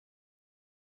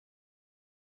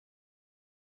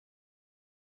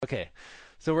Okay,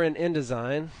 so we're in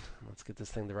InDesign. Let's get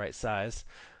this thing the right size.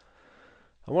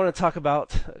 I want to talk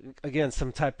about, again,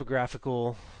 some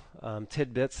typographical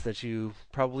tidbits that you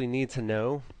probably need to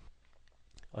know.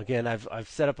 Again, I've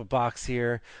set up a box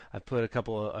here. I've put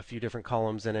a few different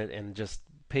columns in it and just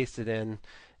pasted in.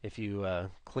 If you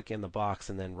click in the box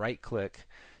and then right click,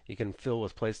 you can fill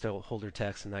with placeholder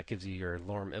text, and that gives you your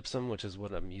lorem ipsum, which is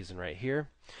what I'm using right here.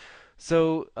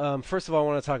 So first of all, I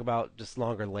want to talk about just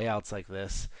longer layouts like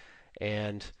this.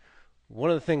 And one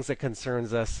of the things that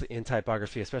concerns us in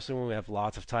typography, especially when we have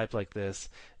lots of type like this,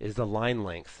 is the line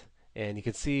length. And you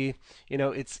can see,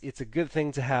 it's a good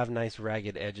thing to have nice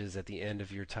ragged edges at the end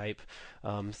of your type.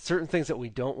 Certain things that we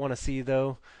don't want to see,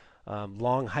 though,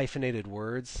 long hyphenated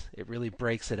words, it really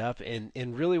breaks it up.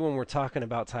 And really, when we're talking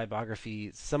about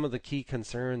typography, some of the key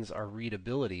concerns are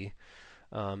readability.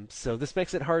 So this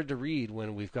makes it hard to read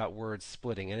when we've got words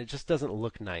splitting, and it just doesn't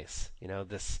look nice.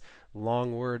 This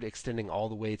long word extending all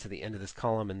the way to the end of this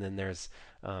column, and then there's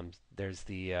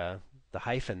the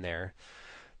hyphen there.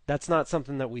 That's not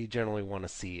something that we generally want to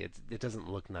see. It doesn't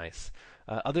look nice.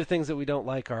 Other things that we don't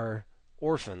like are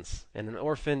orphans, and an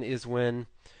orphan is when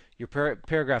your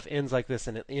paragraph ends like this,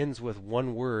 and it ends with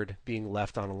one word being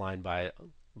left on a line by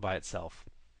itself.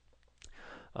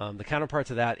 The counterpart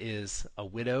to that is a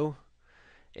widow,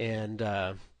 and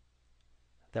that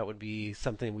would be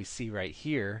something we see right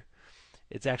here.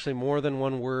 It's actually more than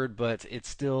one word, but it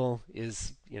still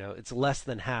is, it's less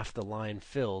than half the line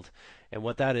filled. And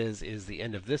what that is the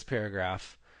end of this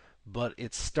paragraph, but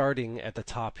it's starting at the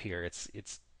top here. It's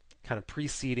kind of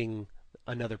preceding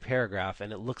another paragraph,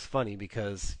 and it looks funny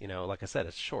because, like I said,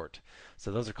 it's short. So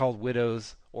those are called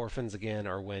widows. Orphans, again,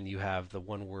 are when you have the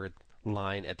one word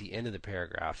line at the end of the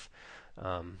paragraph.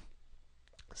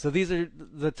 So these are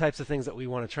the types of things that we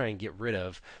want to try and get rid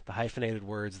of: the hyphenated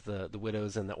words, the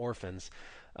widows, and the orphans.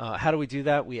 How do we do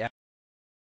that? We